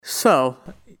So,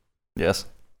 Yes.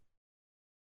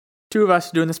 two of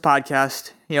us doing this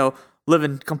podcast,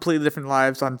 living completely different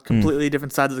lives on completely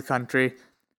different sides of the country.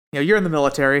 You're in the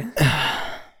military.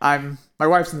 My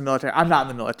wife's in the military. I'm not in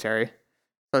the military.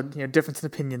 So, difference in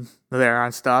opinion there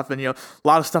on stuff. And, a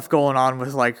lot of stuff going on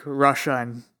with, like, Russia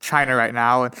and China right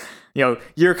now. And,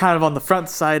 you're kind of on the front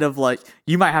side of, like,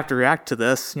 you might have to react to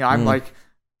this. I'm, like,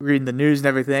 reading the news and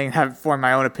everything, have formed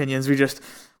my own opinions. We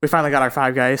finally got our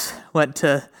Five Guys. Went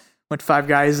to Five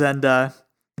Guys and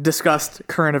discussed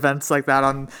current events like that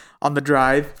on the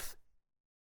drive.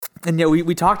 And,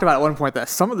 we talked about at one point that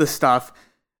some of this stuff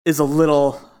is a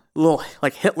little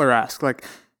like Hitler-esque. Like,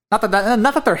 not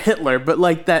that they're Hitler, but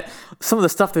like that some of the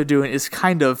stuff they're doing is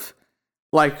kind of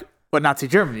like what Nazi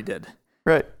Germany did.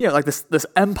 Right. Like this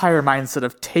empire mindset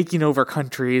of taking over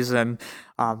countries and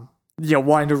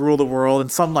wanting to rule the world,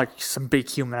 and some big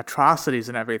human atrocities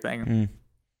and everything.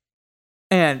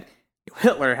 And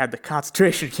Hitler had the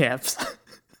concentration camps.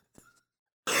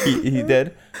 He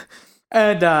did.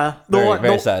 And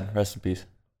very sad. Rest in peace.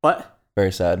 What?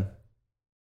 Very sad.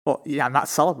 Well, yeah, I'm not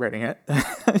celebrating it.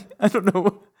 I don't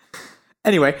know.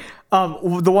 Anyway,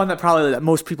 the one that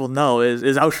most people know is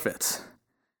Auschwitz.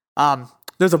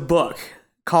 There's a book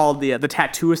called The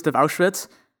Tattooist of Auschwitz.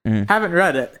 Haven't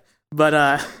read it, but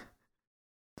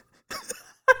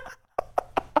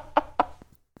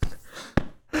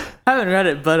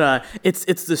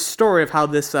it's the story of how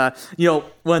this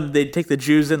when they take the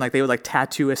Jews in, like, they would like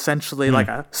tattoo essentially like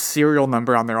a serial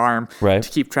number on their arm to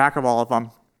keep track of all of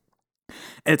them.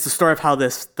 And it's the story of how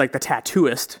this, like, the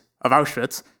tattooist of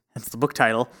Auschwitz, that's the book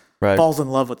title, falls in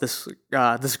love with this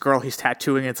girl he's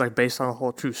tattooing. It's like based on a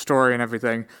whole true story and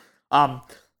everything.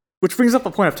 Which brings up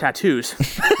the point of tattoos.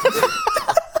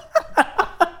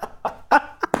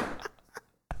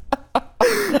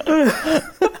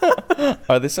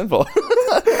 Are they simple?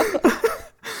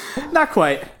 Not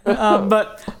quite.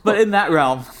 But in that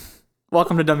realm,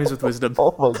 welcome to Dummies with Wisdom.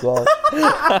 Oh my god.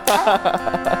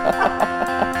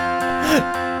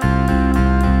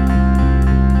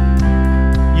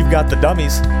 You've got the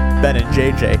dummies, Ben and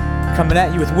JJ, coming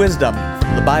at you with wisdom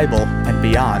from the Bible and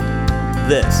beyond.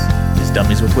 This is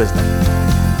Dummies with Wisdom.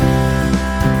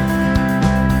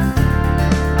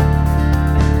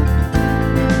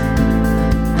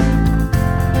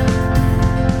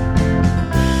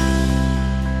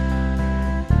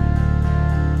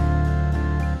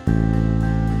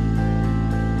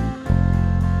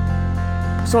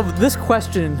 So this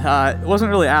question wasn't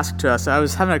really asked to us. I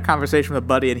was having a conversation with a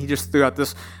buddy, and he just threw out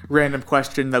this random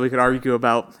question that we could argue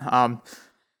about.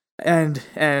 And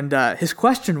his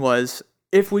question was,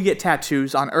 if we get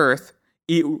tattoos on Earth,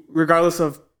 regardless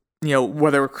of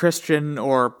whether we're Christian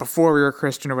or before we were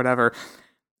Christian or whatever,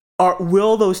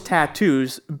 will those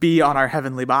tattoos be on our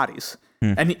heavenly bodies?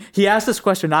 And he asked this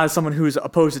question not as someone who's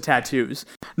opposed to tattoos.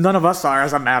 None of us are,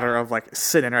 as a matter of like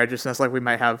sin and righteousness. Like, we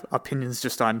might have opinions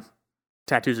just on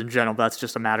tattoos in general, but that's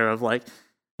just a matter of like,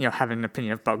 having an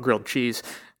opinion about grilled cheese.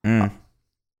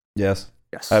 Yes.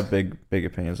 I have big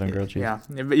opinions on grilled cheese. Yeah.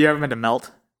 You ever been to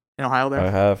Melt in Ohio there? I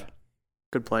have.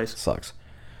 Good place. Sucks.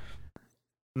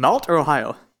 Melt or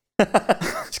Ohio?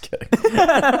 Just kidding.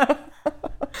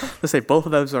 Let's say both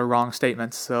of those are wrong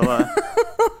statements. So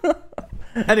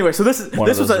anyway, so this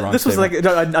was like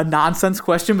a nonsense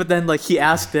question, but then like he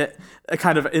asked it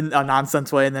kind of in a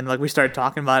nonsense way, and then like we started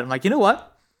talking about it. I'm like, you know what?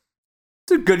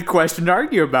 It's a good question to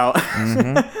argue about.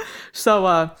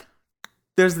 So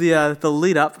there's the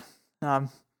lead up. I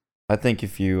think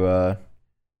if you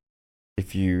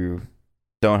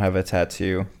don't have a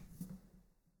tattoo,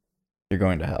 you're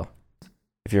going to hell.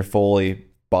 If you're fully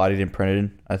bodied and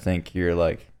printed, I think you're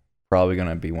like probably going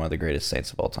to be one of the greatest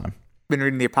saints of all time. Been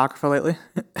reading the Apocrypha lately?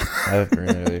 I haven't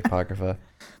read the Apocrypha.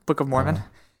 Book of Mormon.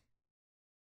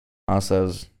 Honestly, I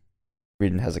was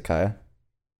reading Hezekiah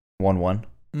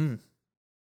 1:1.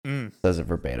 Says it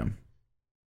verbatim.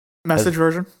 Message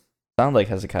version? Sounds like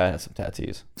Hezekiah has some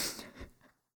tattoos.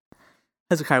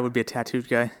 Hezekiah would be a tattooed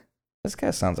guy. This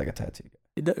guy sounds like a tattoo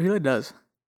guy. He really does. I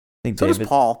think so David, does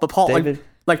Paul. But Paul, David,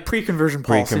 like pre-conversion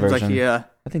Paul seems like he... I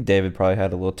think David probably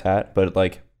had a little tat, but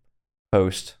like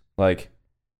post, like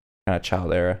kind of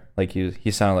child era. Like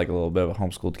he sounded like a little bit of a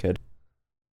homeschooled kid.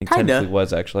 He technically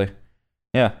was, actually.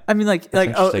 Yeah. I mean, like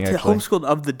homeschooled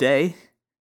of the day.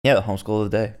 Yeah, the homeschool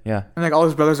of the day. Yeah. And like all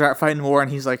his brothers are out fighting war,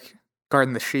 and he's like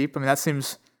guarding the sheep. I mean, that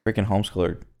seems... Freaking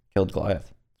homeschooler killed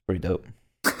Goliath. It's pretty dope.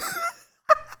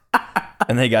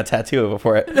 And then he got a tattoo of it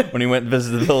for it when he went and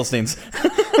visited the Philistines.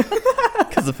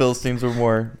 Because the Philistines were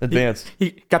more advanced.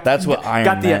 That's what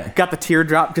Iron Man got the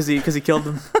teardrop because he killed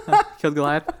them. Killed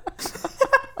Goliath.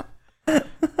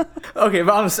 Okay,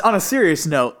 but on a serious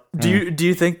note, do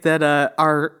you think that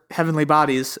our heavenly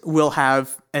bodies will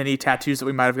have any tattoos that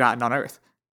we might have gotten on Earth?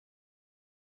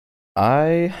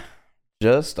 I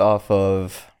feel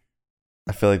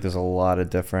like there's a lot of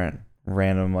different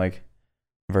random like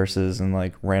verses and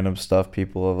like random stuff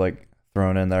people have like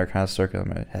thrown in that are kind of circling in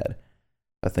my head.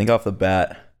 I think off the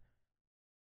bat,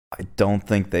 I don't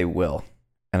think they will.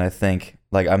 And I think,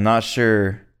 like, I'm not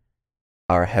sure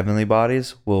our heavenly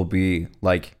bodies will be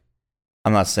like,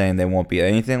 I'm not saying they won't be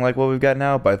anything like what we've got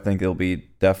now, but I think it'll be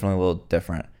definitely a little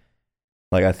different.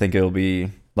 Like, I think it'll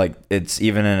be like, it's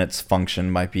even in its function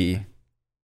might be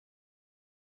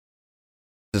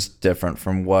just different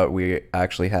from what we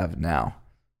actually have now,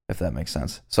 if that makes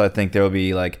sense. So I think there will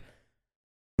be like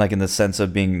in the sense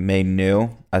of being made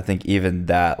new, I think even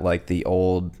that, like the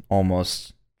old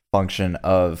almost function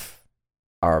of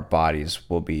our bodies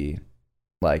will be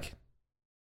like,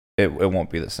 it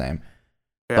won't be the same.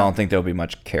 Yeah. I don't think there'll be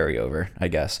much carryover, I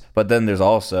guess. But then there's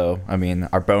also, I mean,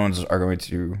 our bones are going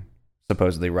to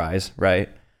supposedly rise, right?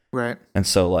 Right. And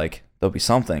so like there'll be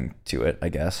something to it, I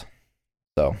guess.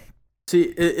 So see,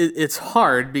 it's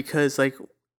hard because like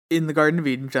in the Garden of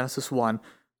Eden, Genesis 1,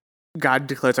 God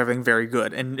declares everything very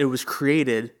good, and it was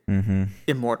created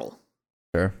immortal.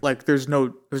 Sure. Like there's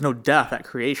no death at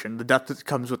creation. The death that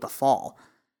comes with the fall.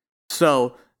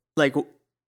 So like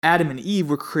Adam and Eve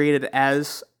were created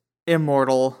as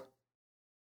immortal,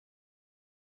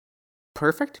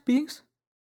 perfect beings.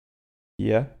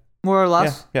 Yeah. More or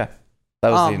less. Yeah.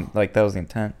 That was that was the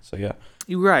intent. So yeah.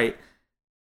 You're right.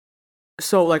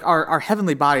 So like our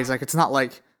heavenly bodies, like it's not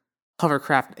like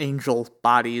hovercraft angel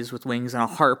bodies with wings and a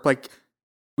harp. Like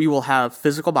we will have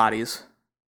physical bodies,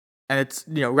 and it's,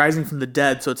 you know, rising from the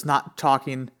dead. So it's not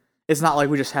talking. It's not like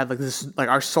we just have like this, like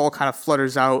our soul kind of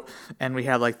flutters out and we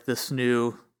have like this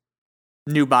new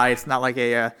body. It's not like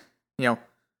a you know,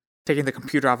 taking the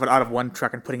computer out of one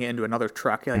truck and putting it into another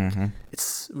truck. Like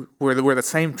it's we're the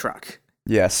same truck.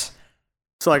 Yes.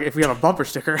 So like if we have a bumper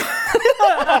sticker.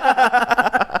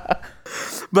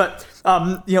 But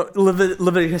you know,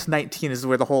 Leviticus 19 is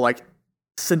where the whole like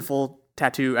sinful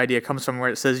tattoo idea comes from, where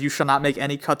it says, "You shall not make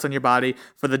any cuts on your body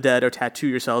for the dead or tattoo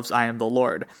yourselves. I am the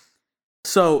Lord."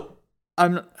 So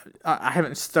I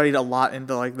haven't studied a lot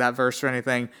into like that verse or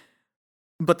anything,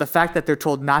 but the fact that they're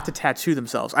told not to tattoo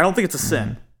themselves, I don't think it's a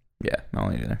sin. Yeah, not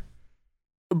only either.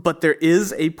 But there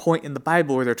is a point in the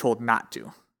Bible where they're told not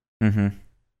to,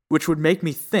 which would make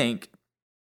me think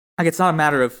like it's not a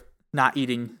matter of not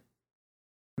eating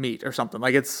meat or something.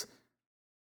 Like it's,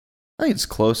 I think it's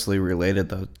closely related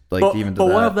though. Like but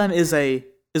one of them is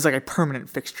like a permanent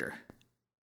fixture.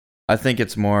 I think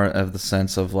it's more of the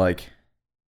sense of like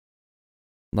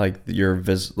your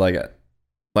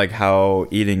like how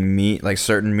eating meat, like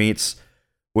certain meats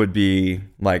would be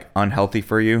like unhealthy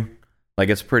for you. Like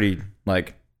it's pretty,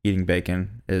 like eating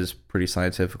bacon is pretty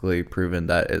scientifically proven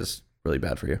that is really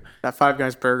bad for you. That Five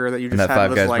Guys burger that you just had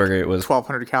was like burger, it was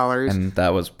 1,200 calories. And that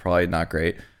was probably not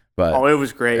great. But it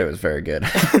was great. It was very good.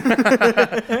 And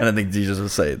I think Jesus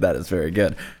would say that is very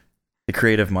good. The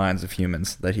creative minds of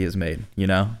humans that he has made, you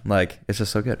know? Like, it's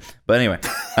just so good. But anyway.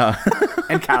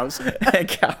 And cows. And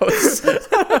cows.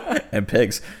 And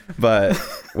pigs. But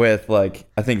with, like,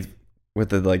 I think with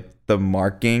the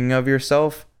marking of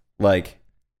yourself, like,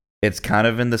 it's kind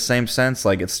of in the same sense.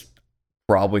 Like, it's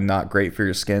probably not great for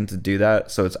your skin to do that.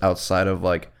 So it's outside of,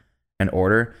 like, an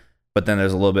order. But then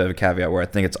there's a little bit of a caveat where I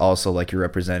think it's also, like, you're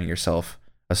representing yourself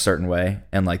a certain way,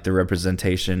 and like the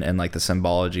representation and like the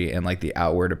symbology and like the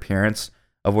outward appearance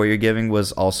of what you're giving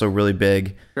was also really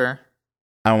big. Sure.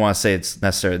 I don't want to say it's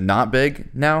necessarily not big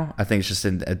now. I think it's just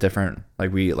in a different,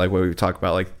 like what we talk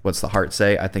about, like what's the heart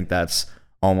say? I think that's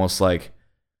almost like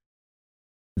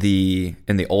in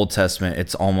the Old Testament,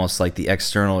 it's almost like the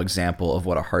external example of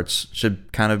what our hearts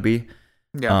should kind of be.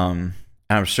 Yeah. And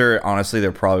I'm sure honestly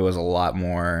there probably was a lot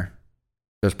more.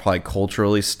 There's probably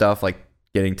culturally stuff like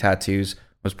getting tattoos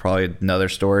was probably another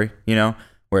story, you know,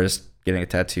 whereas getting a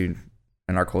tattoo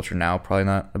in our culture now, probably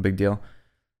not a big deal.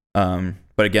 But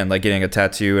again, like getting a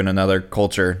tattoo in another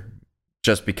culture,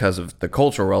 just because of the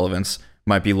cultural relevance,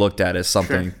 might be looked at as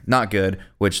something not good,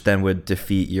 which then would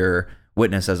defeat your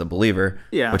witness as a believer.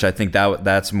 Yeah. Which I think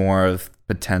that's more of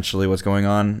potentially what's going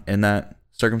on in that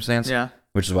circumstance. Yeah.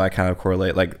 Which is why I kind of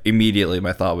correlate, like immediately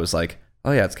my thought was like,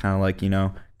 oh yeah, it's kind of like, you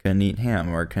know, couldn't eat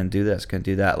ham or couldn't do this, couldn't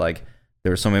do that. Like,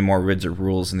 there were so many more rigid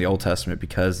rules in the Old Testament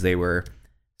because they were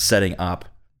setting up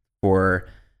for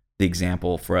the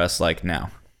example for us, like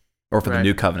now, or for the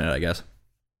new covenant, I guess.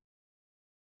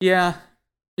 Yeah.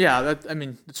 I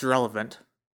mean, it's relevant.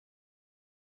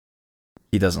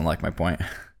 He doesn't like my point.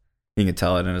 You can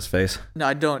tell it in his face. No,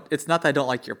 I don't. It's not that I don't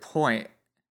like your point.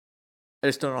 I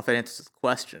just don't know if it answers the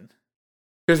question.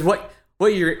 Because what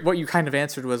you kind of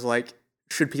answered was like,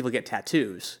 should people get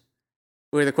tattoos?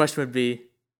 Where the question would be,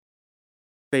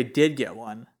 they did get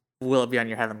one, will it be on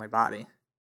your heavenly body?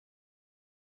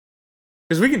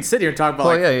 Because we can sit here and talk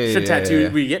about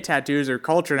should we get tattoos or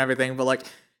culture and everything, but like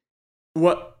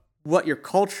what your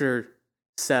culture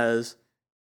says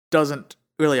doesn't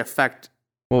really affect.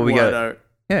 Well, you gotta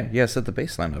set the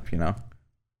baseline up.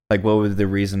 Like what would the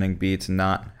reasoning be to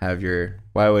not have your?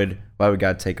 Why would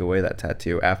God take away that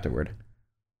tattoo afterward?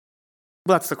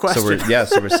 Well, that's the question. So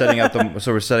we're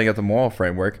setting up the moral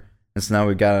framework. And so now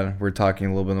we're talking a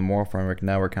little bit of the moral framework.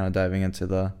 Now we're kind of diving into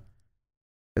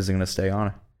is it going to stay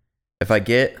on? If I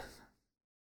get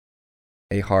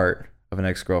a heart of an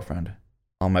ex-girlfriend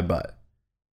on my butt,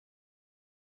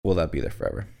 will that be there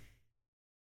forever?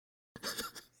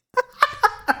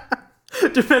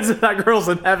 Depends if that girl's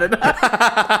in heaven.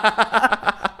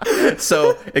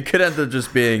 So it could end up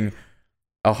just being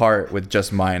a heart with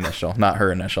just my initial, not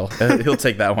her initial. He'll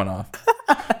take that one off.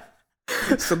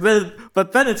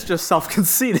 But then it's just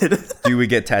self-conceited. Do we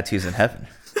get tattoos in heaven?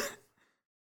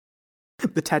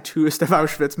 The tattooist of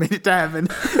Auschwitz made it to heaven.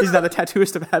 He's not the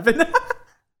tattooist of heaven.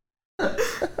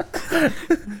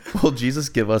 Will Jesus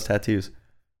give us tattoos?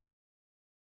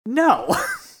 No.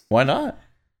 Why not?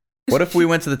 What if we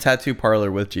went to the tattoo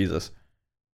parlor with Jesus?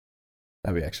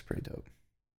 That'd be actually pretty dope.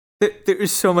 There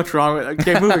is so much wrong with it.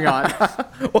 Okay, moving on.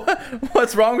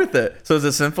 What's wrong with it? So is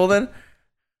it sinful then?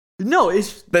 No,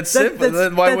 that's simple.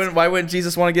 Then why wouldn't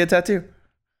Jesus want to get a tattoo?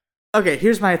 Okay,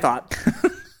 here's my thought.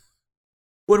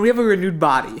 When we have a renewed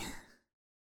body,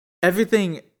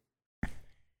 everything's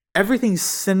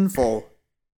sinful.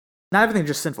 Not everything,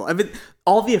 just sinful.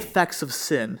 All the effects of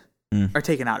sin are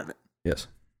taken out of it. Yes.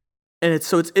 And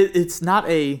it's not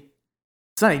a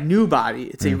new body.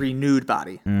 It's a renewed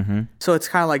body. Mm-hmm. So it's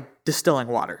kind of like distilling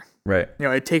water. Right.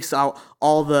 It takes out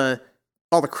all the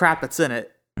crap that's in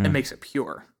it and makes it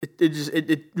pure.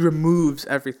 It removes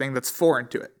everything that's foreign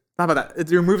to it. How about that?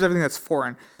 It removes everything that's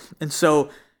foreign. And so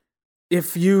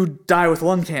if you die with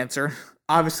lung cancer,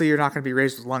 obviously you're not going to be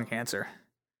raised with lung cancer.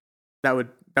 That would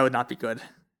not be good.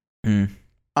 And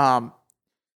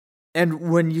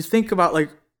when you think about,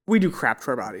 like, we do crap to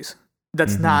our bodies.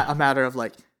 That's not a matter of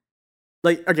like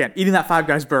again, eating that Five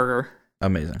Guys burger.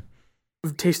 Amazing.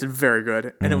 It tasted very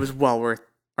good, and it was well worth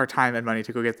our time and money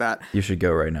to go get that. You should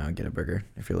go right now and get a burger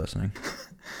if you're listening.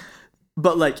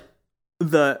 But like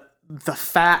the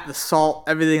fat, the salt,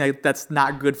 everything like that's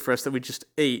not good for us that we just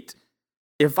ate.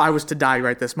 If I was to die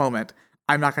right this moment,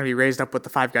 I'm not going to be raised up with the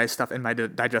Five Guys stuff in my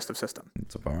digestive system.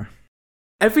 It's a bummer.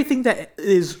 Everything that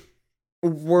is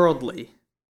worldly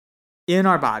in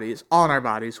our bodies, on our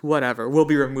bodies, whatever, will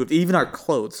be removed. Even our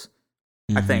clothes,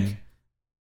 I think.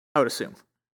 I would assume.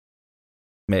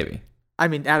 Maybe. I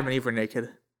mean, Adam and Eve were naked.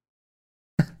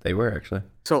 They were, actually.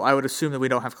 So I would assume that we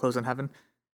don't have clothes in heaven.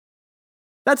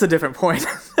 That's a different point.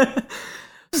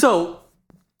 So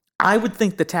I would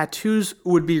think the tattoos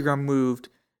would be removed,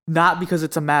 not because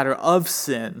it's a matter of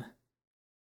sin,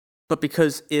 but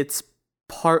because it's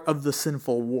part of the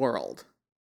sinful world.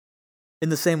 In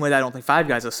the same way that I don't think Five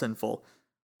Guys is sinful,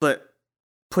 but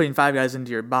putting Five Guys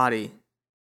into your body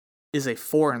is a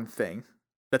foreign thing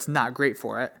that's not great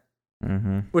for it.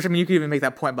 Which, I mean, you could even make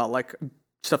that point about like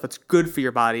stuff that's good for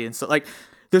your body and stuff. Like,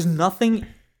 there's nothing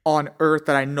on earth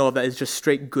that I know of that is just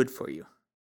straight good for you.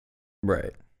 Right.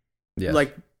 Yeah.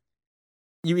 Like,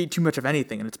 you eat too much of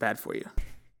anything and it's bad for you.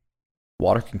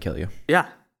 Water can kill you. Yeah.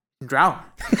 You can drown.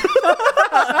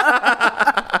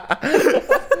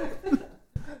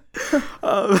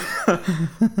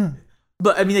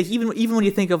 But I mean, like, even when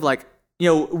you think of like,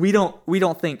 we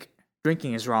don't think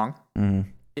drinking is wrong.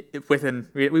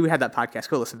 We had that podcast.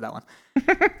 Go listen to that one.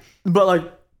 But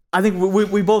like, I think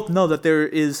we both know that there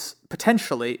is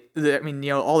potentially. I mean,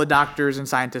 all the doctors and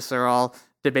scientists are all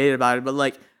debated about it. But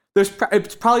like,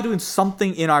 it's probably doing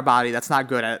something in our body that's not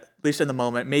good at least in the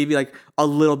moment. Maybe like a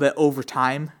little bit over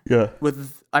time. Yeah.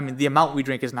 The amount we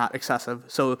drink is not excessive.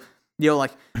 So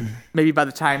like maybe by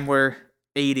the time we're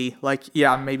 80, like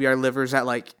maybe our liver's at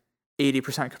like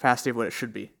 80% capacity of what it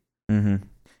should be.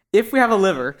 If we have a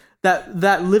liver,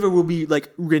 that liver will be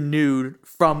like renewed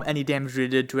from any damage we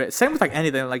did to it. Same with like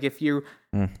anything. Like if you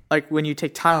like when you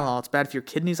take Tylenol, it's bad for your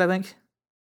kidneys, I think.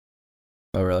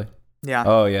 Oh really? Yeah.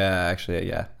 Oh yeah, actually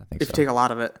yeah, I think if you take a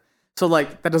lot of it. So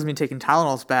like that doesn't mean taking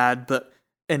Tylenol is bad, but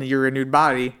in your renewed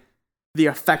body, the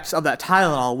effects of that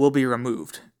Tylenol will be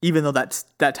removed. Even though that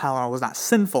Tylenol was not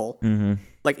sinful,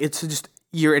 like it's just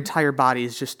your entire body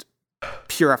is just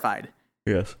purified.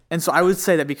 Yes. And so I would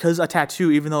say that because a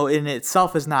tattoo, even though in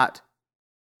itself is not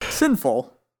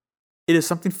sinful, it is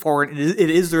something foreign. It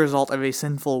is the result of a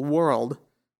sinful world.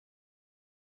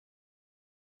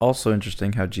 Also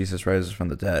interesting how Jesus rises from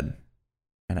the dead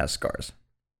and has scars.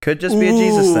 Could just be a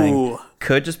Jesus thing.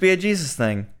 Could just be a Jesus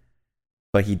thing.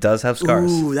 But he does have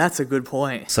scars. Ooh, that's a good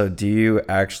point. So do you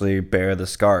actually bear the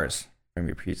scars from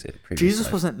your previous Jesus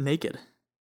life? wasn't naked.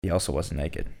 He also wasn't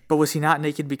naked. But was he not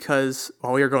naked because,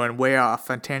 well, we are going way off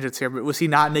on tangents here, but was he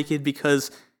not naked because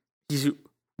you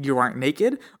aren't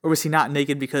naked? Or was he not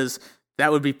naked because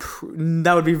that would be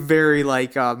very,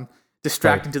 like,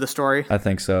 distracting to the story? I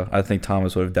think so. I think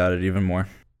Thomas would have doubted even more.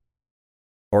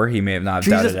 Or he may have not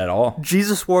doubted at all.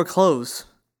 Jesus wore clothes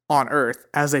on earth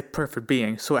as a perfect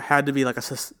being, so it had to be like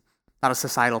not a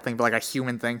societal thing, but like a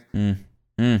human thing.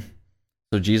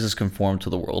 So Jesus conformed to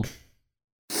the world.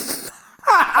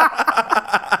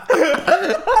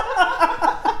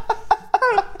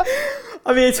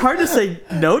 I mean, it's hard to say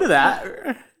no to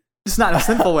that. It's not in a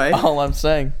simple way. All I'm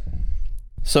saying.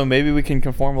 So maybe we can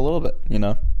conform a little bit, you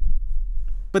know?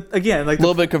 But again, like a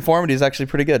little bit of conformity is actually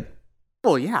pretty good.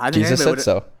 Well, yeah. I mean, Jesus said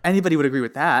so. Anybody would agree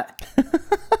with that.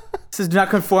 It says do not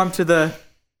conform to the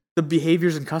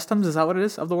behaviors and customs. Is that what it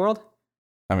is of the world?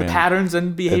 I mean, the patterns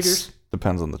and behaviors?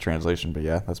 Depends on the translation, but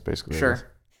yeah, that's basically sure.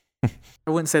 It is.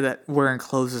 I wouldn't say that wearing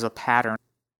clothes is a pattern.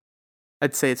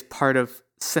 I'd say it's part of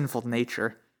sinful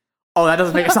nature. Oh, that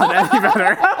doesn't make it sound any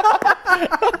better.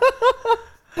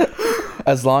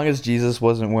 As long as Jesus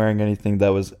wasn't wearing anything that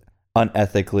was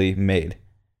unethically made.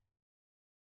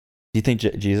 Do you think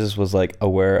Jesus was like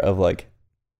aware of like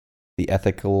the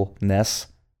ethicalness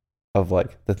of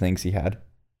like the things he had?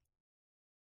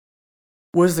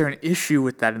 Was there an issue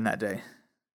with that in that day?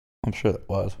 I'm sure there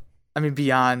was. I mean,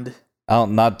 beyond...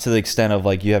 not to the extent of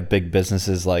like you have big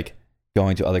businesses like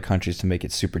going to other countries to make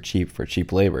it super cheap for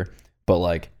cheap labor, but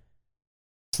like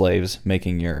slaves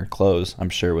making your clothes, I'm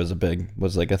sure was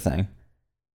like a thing.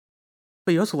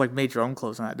 But you also like made your own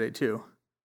clothes on that day too.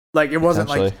 Like it wasn't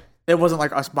like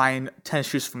us buying tennis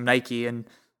shoes from Nike and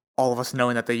all of us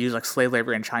knowing that they use like slave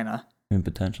labor in China. I mean,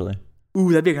 potentially. Ooh,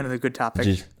 that'd be another good topic.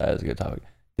 That is a good topic.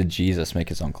 Did Jesus make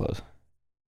his own clothes?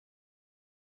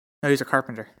 No, he's a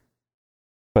carpenter.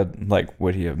 But like,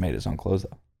 would he have made his own clothes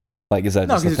though? Like, is that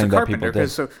no, just a thing that people did?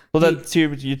 So that's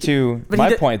to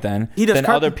my point then. Then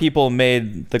other people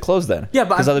made the clothes then. Yeah,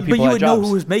 but other people you had would jobs. know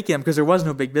who was making them because there was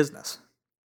no big business.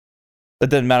 It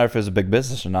didn't matter if it was a big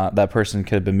business or not. That person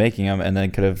could have been making them, and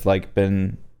then could have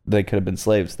they could have been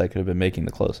slaves that could have been making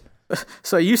the clothes.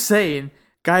 So are you saying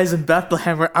guys in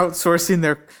Bethlehem were outsourcing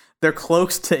their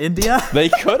cloaks to India? They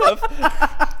could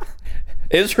have.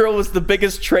 Israel was the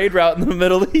biggest trade route in the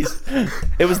Middle East.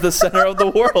 It was the center of the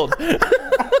world.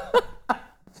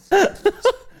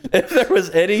 If there was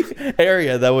any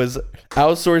area that was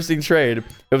outsourcing trade,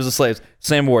 it was the slaves.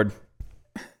 Sam Ward,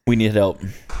 we need help.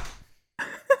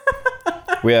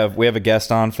 We have a guest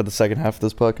on for the second half of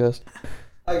this podcast.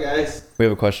 Hi guys. We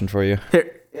have a question for you.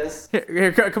 Here, Yes.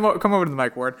 here, come over to the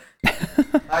mic, Ward.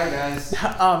 Hi guys.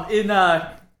 In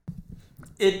our,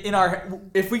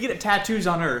 if we get tattoos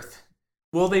on Earth,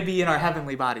 will they be in our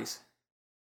heavenly bodies?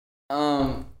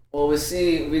 Well,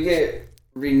 we get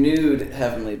renewed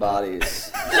heavenly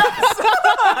bodies.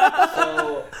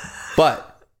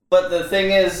 But the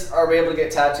thing is, are we able to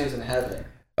get tattoos in heaven?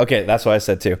 Okay, that's what I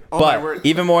said too. Oh, but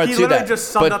even more to that.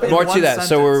 But more to that.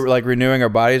 So we're like renewing our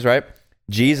bodies, right?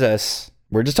 Jesus,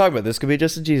 we're just talking about this. Could be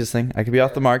just a Jesus thing. I could be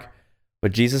off the mark.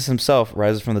 But Jesus himself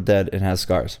rises from the dead and has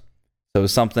scars. So it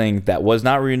was something that was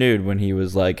not renewed when he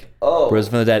was like rose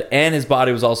from the dead, and his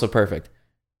body was also perfect.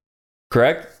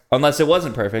 Correct? Unless it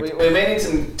wasn't perfect. We may need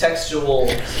some textual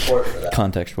support for that.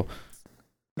 Contextual.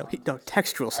 No,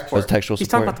 textual support. What's textual support? He's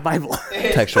talking about the Bible.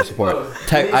 Textual support.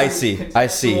 I see.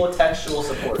 Textual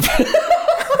support.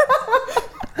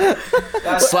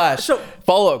 Slash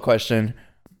follow-up question.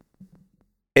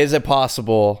 Is it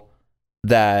possible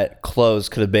that clothes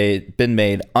could have been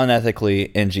made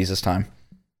unethically in Jesus' time?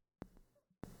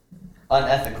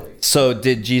 Unethically. So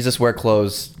did Jesus wear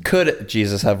clothes? Could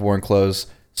Jesus have worn clothes?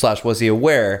 Slash, was he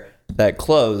aware that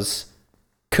clothes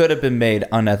could have been made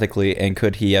unethically, and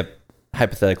could he have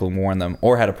hypothetically worn them,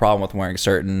 or had a problem with wearing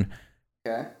certain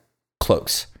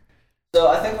cloaks? So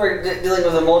I think we're dealing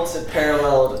with a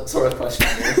multi-paralleled sort of question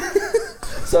here.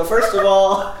 So first of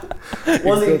all,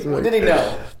 did he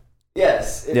know?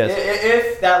 Yes.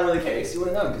 If that were the case, he would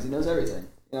have known because he knows everything.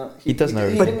 You know, he does know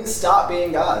everything. He didn't stop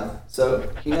being God, so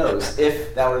he knows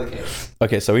if that were the case.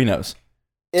 Okay, so he knows.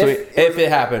 If it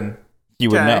happened, he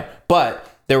would know. But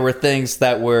there were things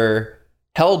that were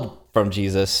held from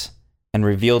Jesus and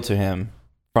revealed to him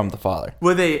from the Father.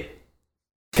 Were they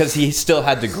Because he still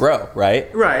had to grow,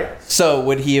 right? Right. So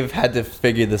would he have had to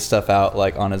figure this stuff out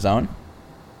like on his own?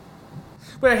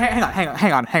 Wait, hang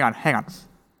on.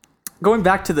 Going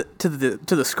back to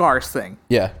the scars thing.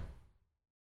 Yeah.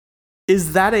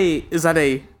 Is that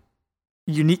a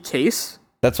unique case?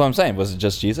 That's what I'm saying. Was it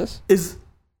just Jesus?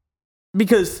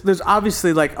 Because there's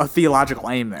obviously like a theological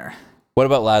aim there. What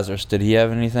about Lazarus? Did he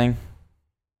have anything?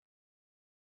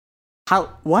 How?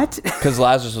 What? Because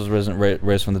Lazarus was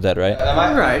raised from the dead, right? That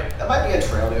might be a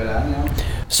trail to go down, you know?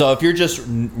 So if you're just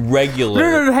regular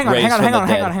No, hang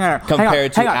on.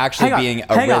 compared to actually being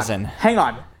arisen. Hang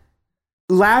on.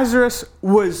 Lazarus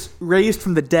was raised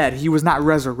from the dead. He was not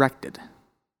resurrected.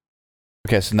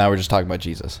 Okay, so now we're just talking about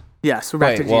Jesus. Yes, we're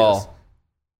back to Jesus. Well,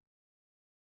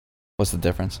 what's the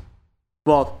difference?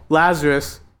 Well,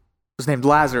 Lazarus was named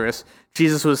Lazarus.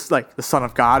 Jesus was like the Son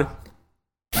of God.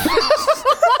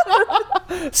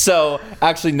 So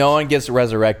actually, no one gets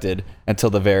resurrected until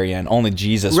the very end. Only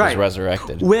Jesus was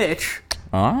resurrected. Which?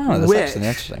 That's actually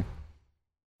interesting.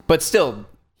 But still,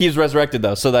 he was resurrected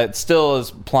though, so that still is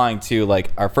applying to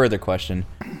like our further question.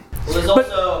 Well, there's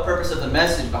also a purpose of the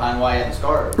message behind why he had the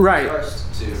scars. Right.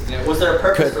 Was there a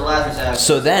purpose for Lazarus to have?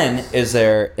 So then, is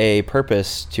there a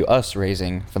purpose to us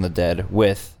raising from the dead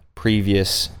with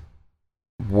previous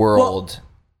world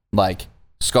like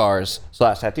scars /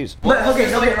 tattoos? Well,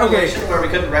 okay. Where we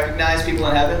couldn't recognize people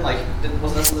in heaven, like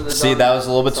wasn't that something See, that was a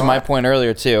little bit to my point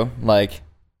earlier too. Like,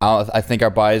 I think our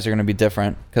bodies are going to be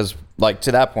different because, like,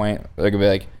 to that point, they're going to be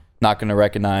like not going to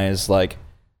recognize like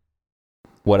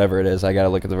whatever it is. I got to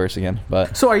look at the verse again.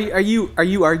 But so are you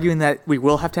arguing that we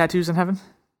will have tattoos in heaven?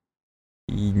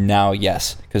 Now,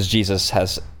 yes, because Jesus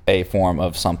has a form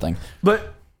of something.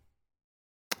 But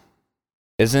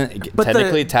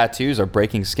technically tattoos are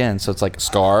breaking skin, so it's like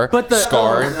scar.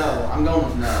 Scar. No, I'm going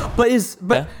with no.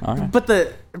 But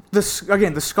the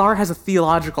scar has a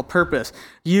theological purpose.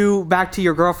 You back to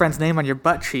your girlfriend's name on your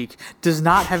butt cheek does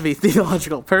not have a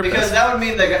theological purpose. Because that would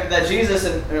mean that Jesus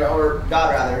or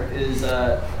God rather is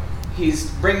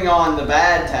he's bringing on the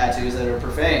bad tattoos that are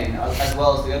profane as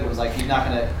well as the good ones. Like he's not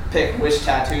going to pick which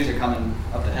tattoos are coming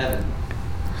up to heaven.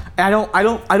 I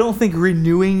don't think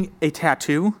renewing a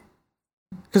tattoo.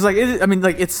 Because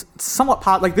it's somewhat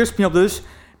like there's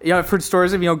I've heard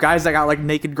stories of guys that got like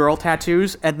naked girl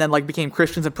tattoos and then like became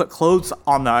Christians and put clothes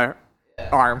on their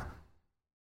arm.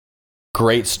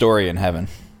 Great story in heaven.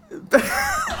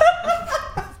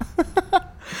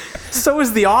 So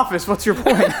is The Office. What's your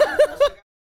point?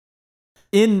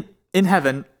 In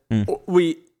heaven,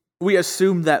 we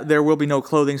assume that there will be no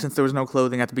clothing since there was no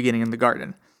clothing at the beginning in the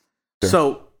garden. Sure.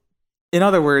 So, in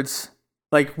other words,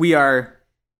 like we're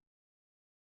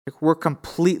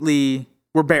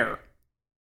bare.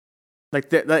 Like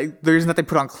the reason that they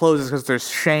put on clothes is because there's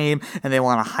shame and they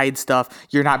want to hide stuff.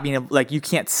 You're not being you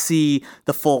can't see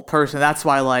the full person. That's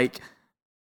why like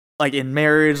in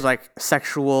marriage, like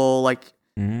sexual, like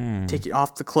taking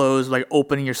off the clothes, like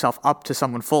opening yourself up to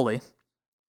someone fully.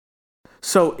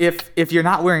 So if you're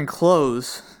not wearing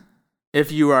clothes,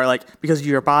 if you are because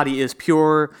your body is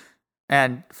pure,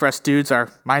 and for us dudes,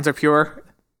 our minds are pure,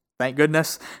 thank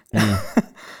goodness.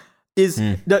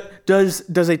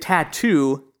 Does a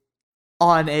tattoo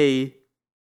on a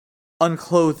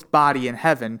unclothed body in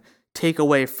heaven take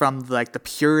away from the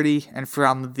purity and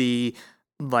from the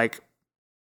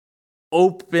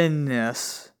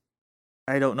openness?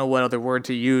 I don't know what other word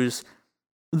to use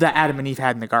that Adam and Eve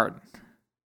had in the garden.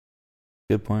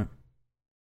 Good point.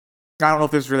 I don't know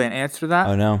if there's really an answer to that.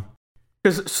 Oh no,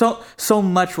 because so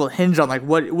much will hinge on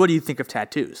what do you think of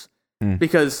tattoos?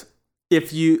 Because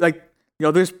if you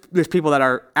there's people that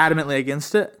are adamantly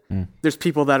against it. There's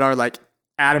people that are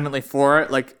adamantly for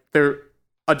it. Like they're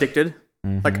addicted.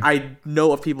 Like I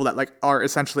know of people that are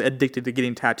essentially addicted to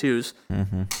getting tattoos,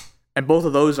 and both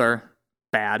of those are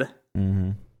bad,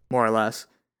 more or less.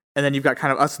 And then you've got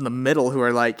kind of us in the middle who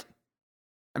are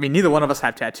neither one of us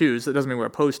have tattoos. That doesn't mean we're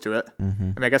opposed to it.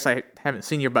 I guess I haven't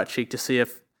seen your butt cheek to see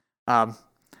if one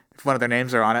of their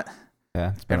names are on it.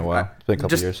 Yeah, it's been a while. It's been a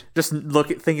couple years. Just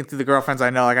thinking through the girlfriends I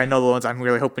know. I know the ones I'm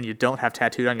really hoping you don't have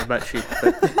tattooed on your butt cheek.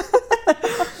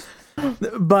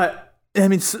 But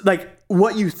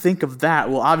what you think of that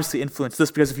will obviously influence this,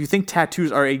 because if you think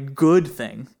tattoos are a good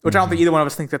thing, which I don't think either one of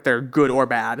us think that they're good or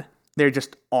bad, they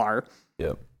just are.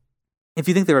 Yep. If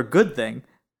you think they're a good thing,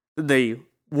 they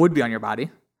would be on your body.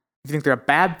 If you think they're a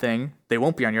bad thing, they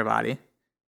won't be on your body.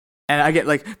 And I get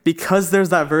because there's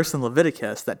that verse in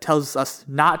Leviticus that tells us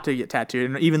not to get tattooed,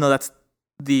 and even though that's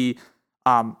the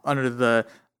under the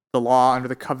law, under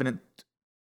the covenant,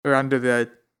 or under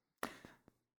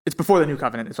it's before the new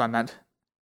covenant is what I meant.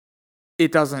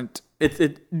 It doesn't.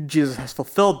 Jesus has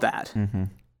fulfilled that.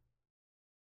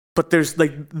 but there's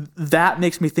like that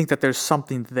makes me think that there's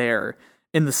something there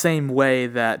in the same way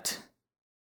that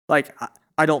like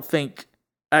I don't think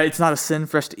it's not a sin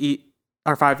for us to eat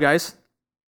our Five Guys.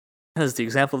 That's the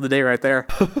example of the day right there.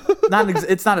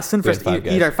 It's not a sin for us to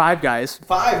eat our Five Guys.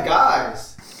 Five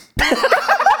Guys.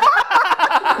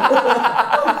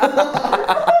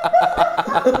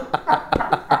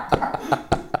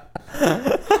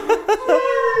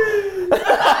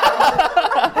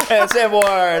 It's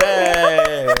Ward.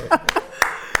 Hey.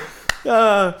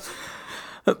 But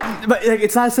like,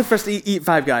 it's not a sin for us to eat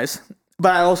Five Guys.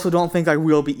 But I also don't think like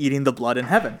we'll be eating the blood in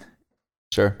heaven.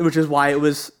 Sure. Which is why it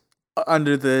was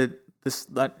under the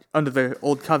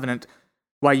old covenant,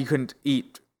 why you couldn't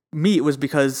eat meat was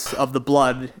because of the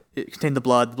blood. It contained the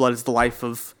blood. The blood is the life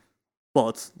of, well,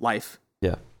 it's life.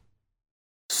 Yeah.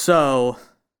 So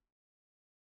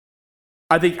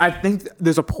I think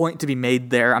there's a point to be made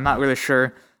there. I'm not really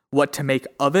sure what to make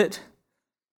of it,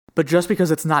 but just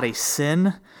because it's not a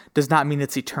sin does not mean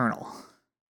it's eternal.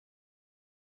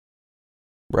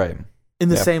 Right. In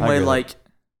the same way, like,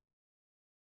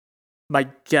 my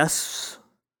guess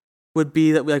would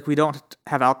be that we don't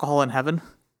have alcohol in heaven.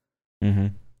 Mm-hmm.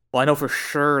 Well, I know for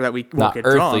sure that we won't not get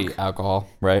earthly drunk. alcohol,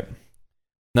 right?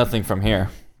 Nothing from here.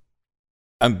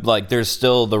 I'm like, there's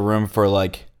still the room for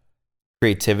like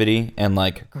creativity and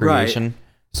like creation. Right.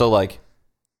 So like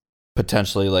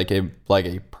potentially like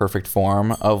a perfect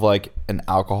form of like an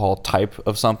alcohol type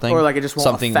of something, or like it just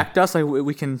won't affect us. Like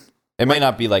we can. It may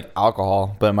not be like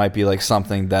alcohol, but it might be like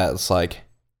something that's like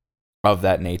of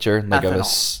that nature, like a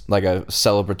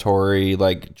celebratory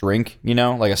like drink, you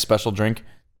know, like a special drink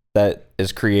that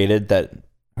is created that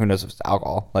who knows if it's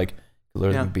alcohol, like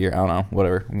literally beer, I don't know,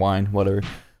 whatever, wine, whatever.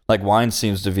 Like wine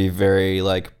seems to be very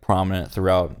like prominent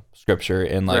throughout scripture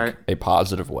in like a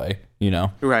positive way, you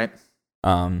know? Right.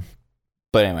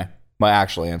 But anyway, my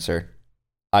actual answer,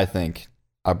 I think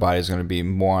our body is going to be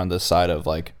more on the side of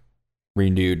like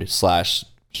renewed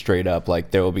 / straight up,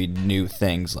 like there will be new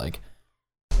things, like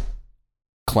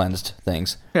cleansed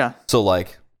things. Yeah. So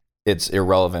like it's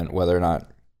irrelevant whether or not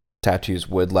tattoos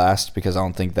would last, because I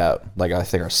don't think that, like, I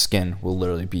think our skin will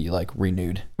literally be like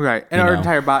renewed. Right. And our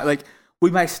entire body, like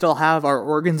we might still have our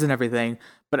organs and everything,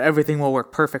 but everything will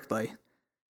work perfectly.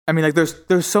 I mean, like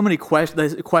there's so many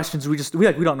questions we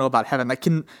don't know about heaven. Like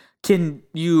can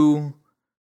you,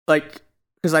 like,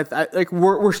 because I like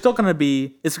we're still gonna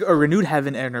be, it's a renewed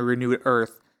heaven and a renewed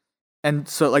earth, and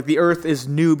so like the earth is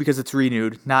new because it's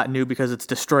renewed, not new because it's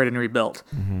destroyed and rebuilt.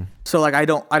 Mm-hmm. So like I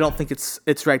don't think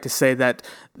it's right to say that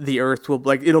the earth will,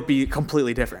 like, it'll be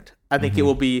completely different. I think it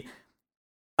will be.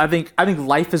 I think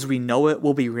life as we know it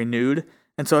will be renewed,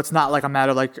 and so it's not like a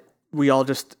matter of like we all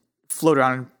just float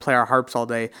around and play our harps all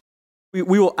day. We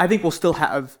will. I think we'll still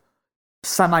have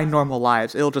semi-normal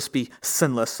lives. It'll just be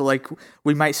sinless. So like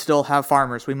we might still have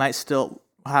farmers. We might still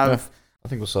have. Yeah. I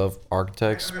think we'll still have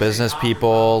architects, business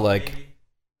people, like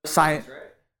science.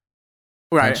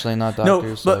 Right. Actually, not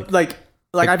doctors. No, but like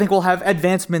I think we'll have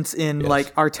advancements in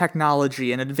like our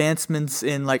technology and advancements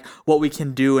in like what we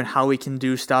can do and how we can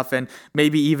do stuff, and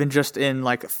maybe even just in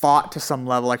like thought to some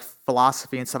level, like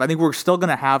philosophy and stuff. I think we're still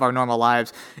gonna have our normal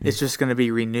lives. It's just gonna be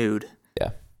renewed.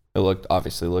 Yeah. It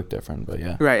obviously looked different, but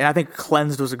yeah. Right, and I think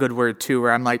cleansed was a good word too,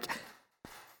 where I'm like,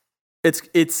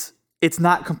 it's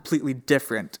not completely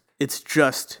different. It's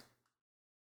just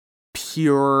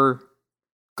pure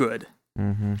good.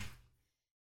 Mm-hmm.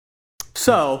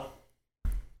 So,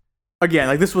 again,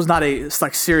 like this was not a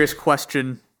like serious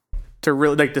question to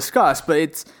really like discuss, but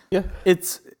it's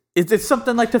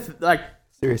something like to like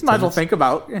serious might as well think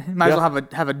about. Might as well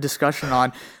have a discussion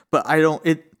on. But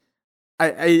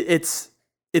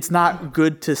it's not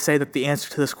good to say that the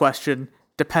answer to this question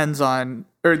depends on,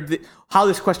 or how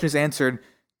this question is answered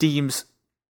deems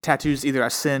tattoos either a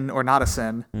sin or not a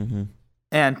sin. Mm-hmm.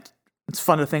 And it's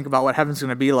fun to think about what heaven's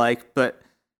going to be like, but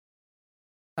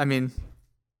I mean,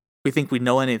 we think we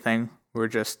know anything. We're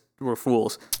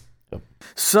fools. Yep.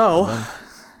 So,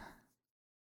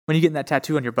 when you getting that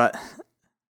tattoo on your butt?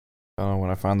 Oh,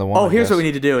 when I find the one. Oh, here's what we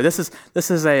need to do. This is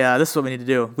what we need to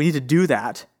do. We need to do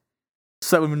that,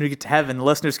 so that when we get to heaven, the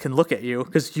listeners can look at you,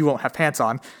 because you won't have pants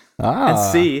on, and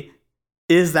see,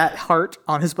 is that heart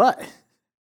on his butt?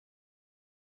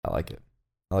 I like it.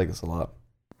 I like this a lot.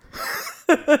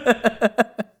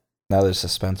 Now there's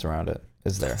suspense around it.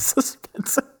 Is there?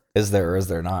 Suspense. Is there or is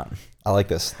there not? I like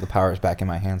this. The power is back in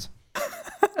my hands.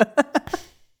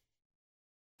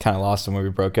 Kind of lost him when we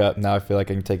broke up. Now I feel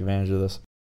like I can take advantage of this.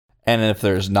 And if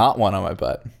there's not one on my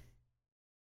butt,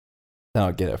 then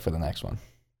I'll get it for the next one.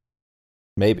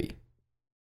 Maybe.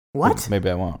 What? Maybe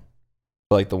I won't.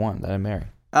 But like the one that I marry.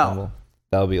 Oh.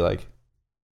 That'll be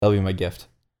my gift.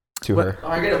 to her.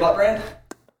 Am I getting a butt brand?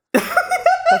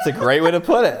 That's a great way to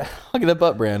put it. I'll get a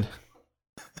butt brand.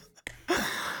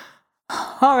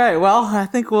 All right. Well, I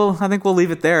think we'll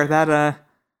leave it there. That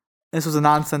this was a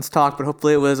nonsense talk, but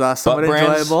hopefully it was somewhat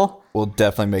enjoyable. We'll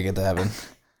definitely make it to heaven.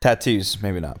 Tattoos,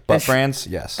 maybe not. Butt brands,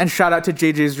 yes. And shout out to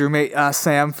JJ's roommate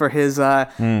Sam for his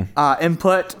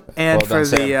input and well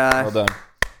done, well done.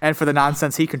 And for the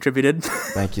nonsense he contributed.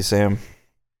 Thank you, Sam.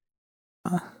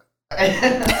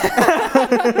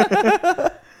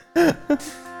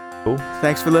 Cool.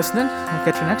 Thanks for listening. We'll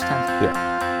catch you next time.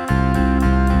 Yeah.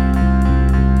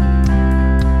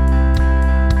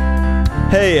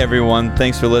 Hey everyone,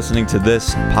 thanks for listening to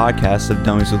this podcast of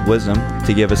Dummies with Wisdom.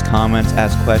 To give us comments,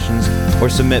 ask questions, or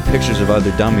submit pictures of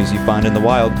other dummies you find in the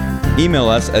wild, email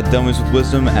us at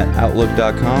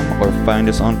dummieswithwisdom@outlook.com or find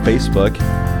us on Facebook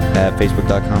at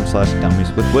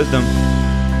facebook.com/dummieswithwisdom.